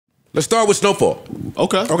Let's start with Snowfall.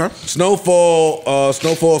 Okay.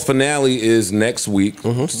 Snowfall's finale is next week.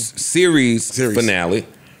 Series finale.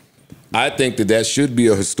 I think that should be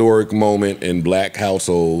a historic moment in black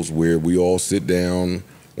households where we all sit down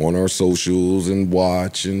on our socials and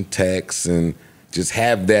watch and text and just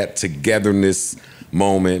have that togetherness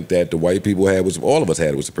moment that the white people had with all of us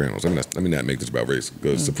had with Sopranos. Let me not make this about race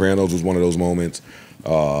because Sopranos was one of those moments.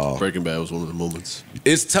 Breaking Bad was one of the moments.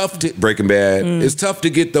 It's tough to Breaking Bad. It's tough to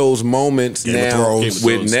get those moments now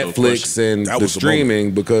with Netflix and the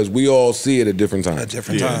streaming because we all see it at different times. At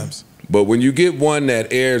different times. But when you get one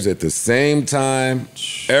that airs at the same time,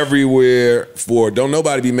 everywhere, don't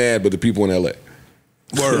nobody be mad but the people in LA.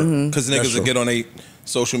 Word. Because niggas will get on a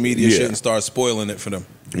social media shit and start spoiling it for them.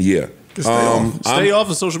 Yeah. Stay off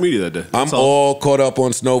of social media that day. I'm all caught up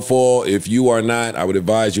on Snowfall. If you are not, I would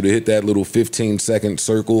advise you to hit that little 15-second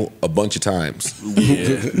circle a bunch of times.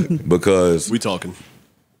 Yeah. Because we talking.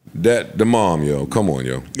 The mom, yo. Come on,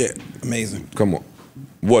 yo. Yeah. Amazing. Come on.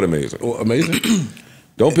 What amazing? Well, amazing.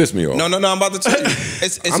 Don't piss me off. No, I'm about to tell you.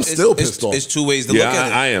 I'm still pissed off. It's two ways to look at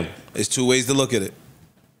it. I am. It's two ways to look at it.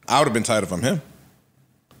 I would have been tighter from him.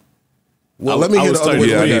 Well, let me hear the other way.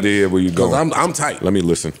 Yeah, I need to hear where you're going. I'm tight. Let me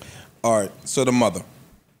listen. All right, so the mother,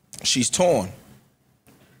 she's torn.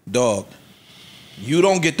 Dog, you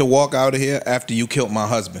don't get to walk out of here after you killed my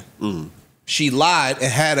husband. She lied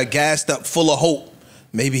and had her gassed up full of hope.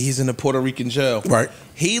 Maybe he's in a Puerto Rican jail. Right.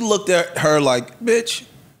 He looked at her like, bitch,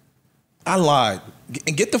 I lied.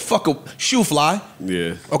 And get the fuck up. Shoe fly.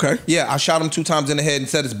 Yeah. Okay. Yeah, I shot him 2 times in the head and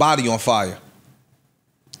set his body on fire.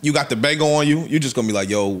 You got the bagel on you, you're just gonna be like,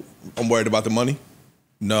 yo, I'm worried about the money?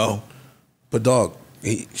 No. But dog,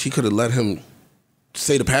 she could have let him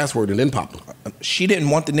say the password and then pop him. She didn't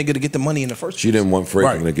want the nigga to get the money in the first place. She didn't want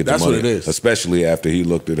Franklin to get the money. That's what it is. Especially after he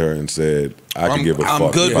looked at her and said, I can give a fuck.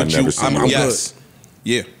 I'm good if I with never you. see you. I'm yes.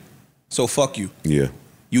 Yeah. So fuck you. Yeah.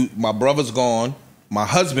 My brother's gone. My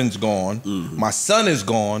husband's gone. My son is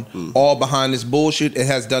gone. All behind this bullshit. It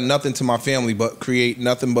has done nothing to my family but create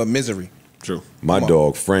nothing but misery. True. My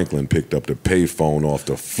dog Franklin picked up the payphone off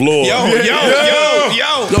the floor. Yo,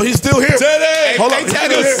 he's still here. Teddy, hold on.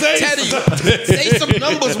 Teddy, say some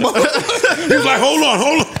numbers, bro. He's like, hold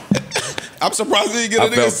on. I'm surprised he didn't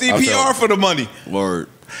get a nigga CPR for the money. Word.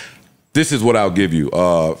 This is what I'll give you.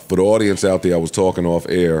 For the audience out there, I was talking off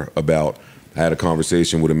air about, I had a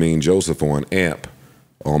conversation with Amin Joseph on AMP,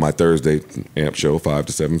 on my Thursday AMP show, 5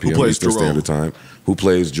 to 7 p.m. Eastern Standard Time, who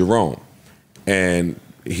plays Jerome. And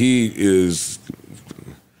he is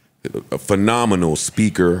a phenomenal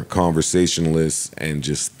speaker, conversationalist, and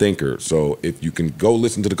just thinker. So if you can go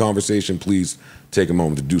listen to the conversation, please take a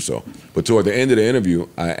moment to do so. But toward the end of the interview,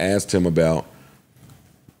 I asked him about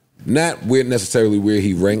not necessarily where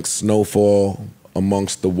he ranks Snowfall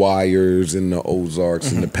amongst the Wires and the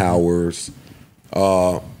Ozarks and the Powers,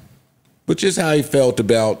 but just how he felt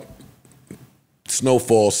about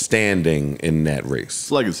Snowfall standing in that race.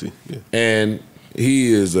 It's legacy. Yeah. And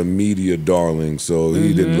he is a media darling, so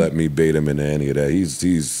he didn't let me bait him into any of that.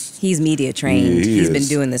 He's media trained. He's been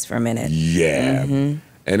doing this for a minute. Yeah. And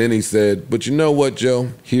then he said, but you know what, Joe?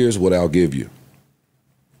 Here's what I'll give you.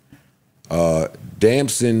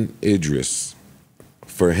 Damson Idris,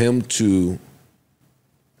 for him to,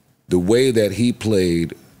 the way that he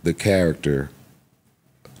played the character,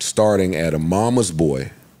 starting at a mama's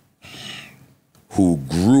boy who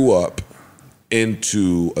grew up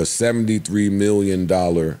into a $73 million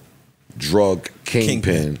drug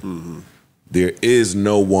kingpin. There is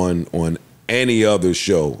no one on any other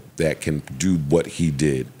show that can do what he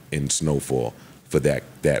did in Snowfall for that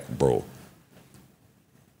role.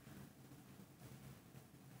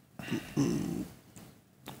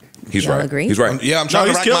 He's right. Agree? He's right. Yeah, I'm trying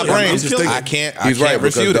to rack my brain. I can't Because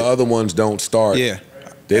refute it. the other ones don't start. Yeah.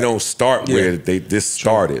 They don't start where this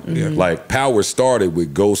started. Like Power started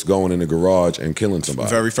with Ghost going in the garage and killing somebody.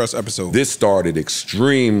 Very first episode. This started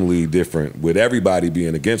extremely different with everybody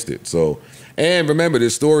being against it. So, and remember,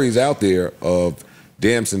 there's stories out there of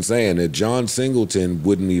Damson saying that John Singleton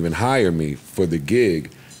wouldn't even hire me for the gig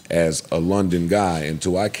as a London guy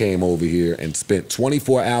until I came over here and spent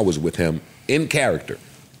 24 hours with him in character.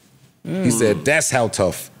 He said that's how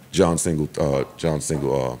tough John Singleton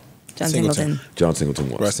was.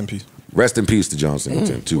 Rest in peace. Rest in peace to John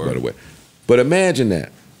Singleton too, by the way. But imagine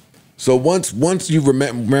that. So once you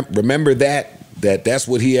remember that's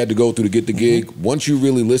what he had to go through to get the gig. Once you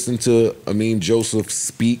really listen to Amin Joseph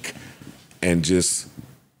speak and just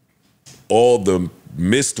all the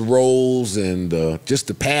missed roles and just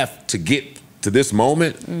the path to get to this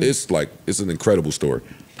moment, it's an incredible story.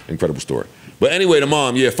 Incredible story. But anyway, the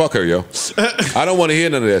mom, fuck her, yo. I don't want to hear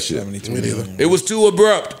none of that shit. It was too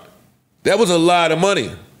abrupt. That was a lot of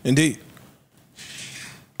money. Indeed.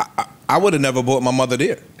 I would have never bought my mother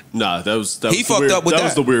there. Nah, that was He fucked up with that. That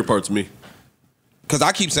was the weird part to me. Because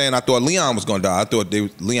I keep saying I thought Leon was going to die. I thought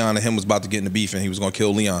Leon and him was about to get in the beef and he was going to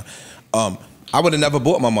kill Leon. I would have never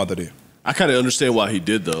bought my mother there. I kind of understand why he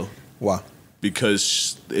did, though. Why?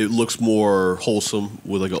 Because it looks more wholesome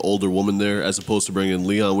with like an older woman there as opposed to bringing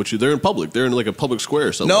Leon with you. They're in public. They're in like a public square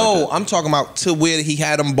or something. No, like that. I'm talking about to where he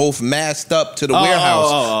had them both masked up to the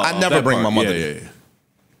warehouse. I never bring my mother there. Yeah.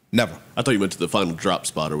 Never. I thought you went to the final drop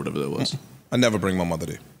spot or whatever that was. I never bring my mother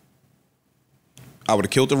there. I would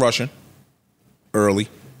have killed the Russian early.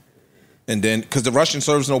 And then, because the Russian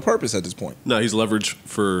serves no purpose at this point. No, he's leverage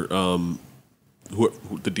for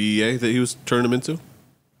the DEA that he was turning him into.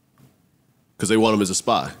 Because they want him as a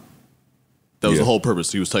spy. That was the whole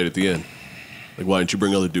purpose. He was tight at the end. Like, why didn't you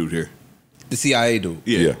bring other dude here? The CIA dude.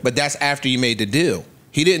 Yeah. But that's after you made the deal.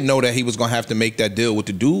 He didn't know that he was going to have to make that deal with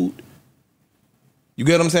the dude. You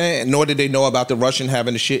get what I'm saying? Nor did they know about the Russian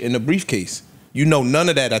having the shit in the briefcase. You know none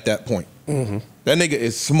of that at that point. Mm-hmm. That nigga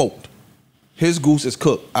is smoked. His goose is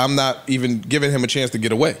cooked. I'm not even giving him a chance to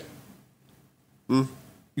get away. You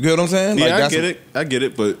get what I'm saying? Yeah, like, I get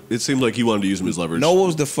it, but it seemed like he wanted to use him as leverage. No, what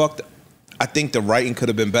was the fuck? I think the writing could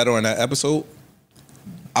have been better in that episode.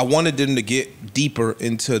 I wanted them to get deeper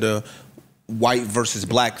into the white versus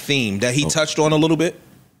black theme that he touched on a little bit.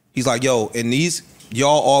 He's like, yo, in these,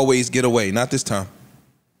 y'all always get away. Not this time.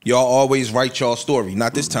 Y'all always write y'all story.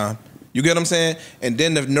 Not this time. You get what I'm saying? And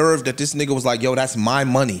then the nerve that this nigga was like, yo, that's my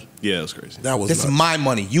money. Yeah, that's crazy. That's my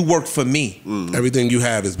money. You work for me. Everything you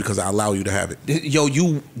have is because I allow you to have it. Yo,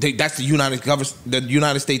 that's the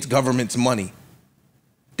United States government's money.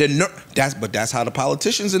 But that's how the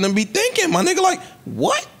politicians and them be thinking, my nigga. Like,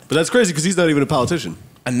 what? But that's crazy because he's not even a politician.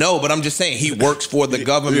 I know, but I'm just saying he works for the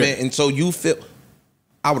government, and so you feel.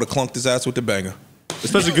 I would have clunked his ass with the banger.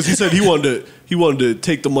 Especially because he said he wanted to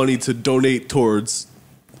take the money to donate towards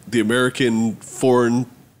the American foreign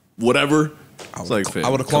whatever. I would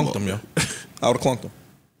have clunked him, yo. I would have clunked him.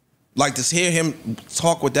 Like, to hear him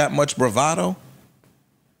talk with that much bravado.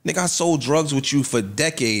 Nigga, I sold drugs with you for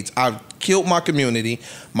decades. I've killed my community.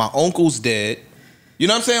 My uncle's dead. You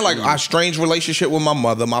know what I'm saying? Like, our strange relationship with my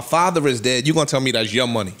mother. My father is dead. You gonna tell me that's your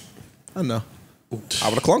money? I know. I would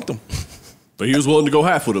have clunked him. But he was willing to go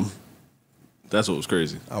half with him. That's what was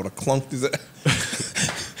crazy. I would have clunked his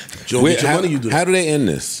ass. How do they end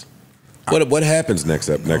this? What happens next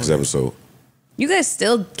episode? You guys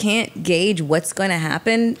still can't gauge what's going to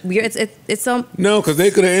happen. It's some no, because they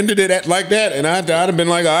could have ended it like that, and I'd have been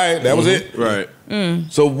like, all right, that was it, right?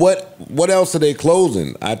 So what else are they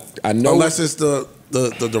closing? I know unless it's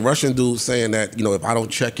the Russian dude saying that, you know, if I don't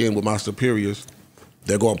check in with my superiors,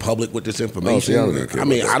 they're going public with this information.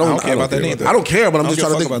 I don't care about that either. I don't care, but I'm just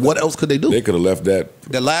trying to think what else could they do? They could have left that.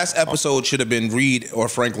 The last episode should have been Reed or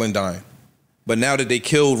Franklin dying. But now that they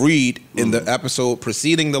killed Reed in the episode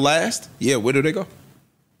preceding the last, where do they go?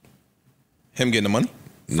 Him getting the money?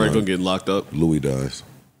 Franklin getting locked up. Louis dies.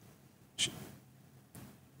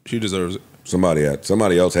 She deserves it. Somebody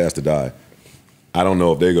else has to die. I don't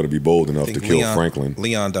know if they're going to be bold enough to kill Franklin.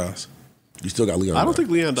 Leon dies. You still got Leon. I don't think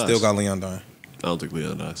Leon dies. Still got Leon dying. I don't think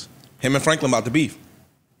Leon dies. Him and Franklin about the beef.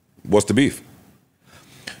 What's the beef?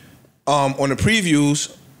 On the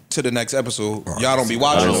previews to the next episode, y'all don't be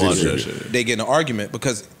watching. I don't watch that shit. They get in an argument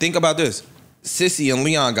because think about this: Sissy and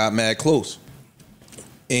Leon got mad close,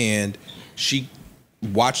 and she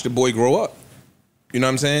watched the boy grow up. You know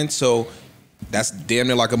what I'm saying? So that's damn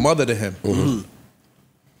near like a mother to him. Mm-hmm.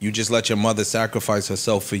 You just let your mother sacrifice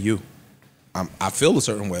herself for you. I feel a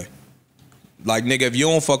certain way. Like, nigga, if you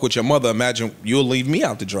don't fuck with your mother, imagine you'll leave me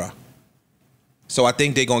out to dry. So I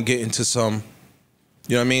think they're gonna get into some,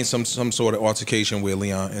 you know what I mean, some sort of altercation where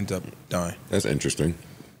Leon ends up dying. That's interesting.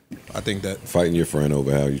 I think that fighting your friend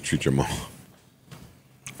over how you treat your mom.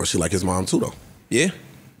 Or she like his mom too, though. Yeah.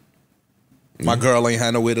 My girl ain't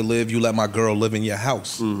had nowhere to live. You let my girl live in your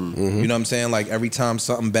house. Mm-hmm. You know what I'm saying? Like, every time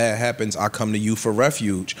something bad happens, I come to you for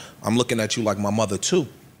refuge. I'm looking at you like my mother too.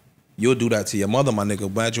 You'll do that to your mother, my nigga.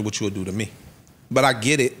 Imagine what you'll do to me. But I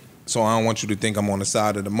get it, so I don't want you to think I'm on the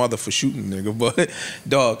side of the mother for shooting, nigga. But,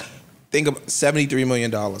 dog, think of $73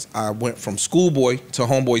 million. I went from schoolboy to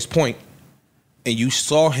Homeboy's Point, and you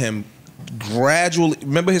saw him gradually.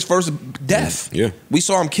 Remember his first death? Yeah. We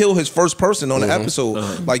saw him kill his first person on the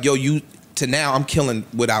episode. Like, yo, to now I'm killing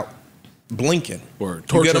without blinking. Or you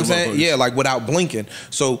get what I'm saying? Yeah, like without blinking.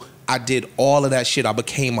 So I did all of that shit. I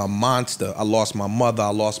became a monster. I lost my mother.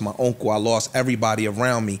 I lost my uncle. I lost everybody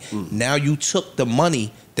around me. Now you took the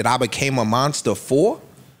money that I became a monster for.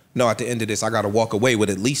 No, at the end of this, I got to walk away with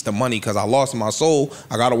at least the money because I lost my soul.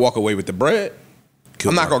 I got to walk away with the bread.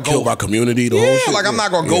 I'm not gonna go kill my community. The whole shit. Like I'm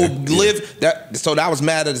not gonna go live that. So I was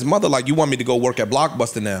mad at his mother. Like, you want me to go work at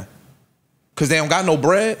Blockbuster now? Because they don't got no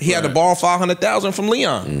bread. He had to borrow $500,000 from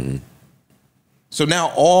Leon. Mm-hmm. So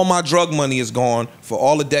now all my drug money is gone for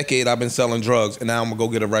all the decade I've been selling drugs, and now I'm gonna go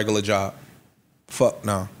get a regular job. Fuck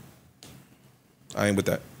no. I ain't with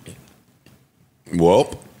that.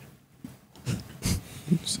 Well,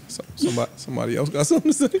 somebody else got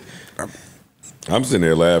something to say? I'm sitting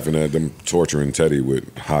there laughing at them torturing Teddy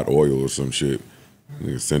with hot oil or some shit.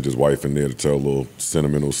 He sent his wife in there to tell a little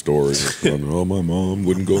sentimental story. Oh, my mom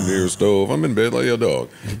wouldn't go near a stove. I'm in bed like your dog.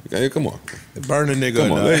 Hey, come on. Burn a nigga.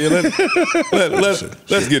 Come on.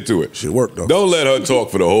 Let's get to it. Shit worked, though. Don't let her talk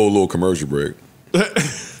for the whole little commercial break.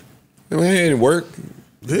 It didn't work.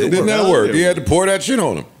 It didn't work. He had to pour that shit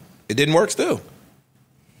on him. It didn't work still.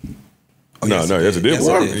 Oh, yes, it did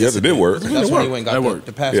work. Yes, it did work. That's when he went and got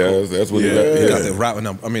the passcode. Yeah, that's when he got the routing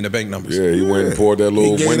number. I mean, the bank numbers. Yeah, he went and poured that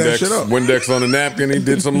little Windex on the napkin. He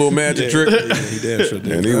did some little magic trick. He damn sure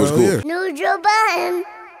did. And he was cool. New Joe Budden.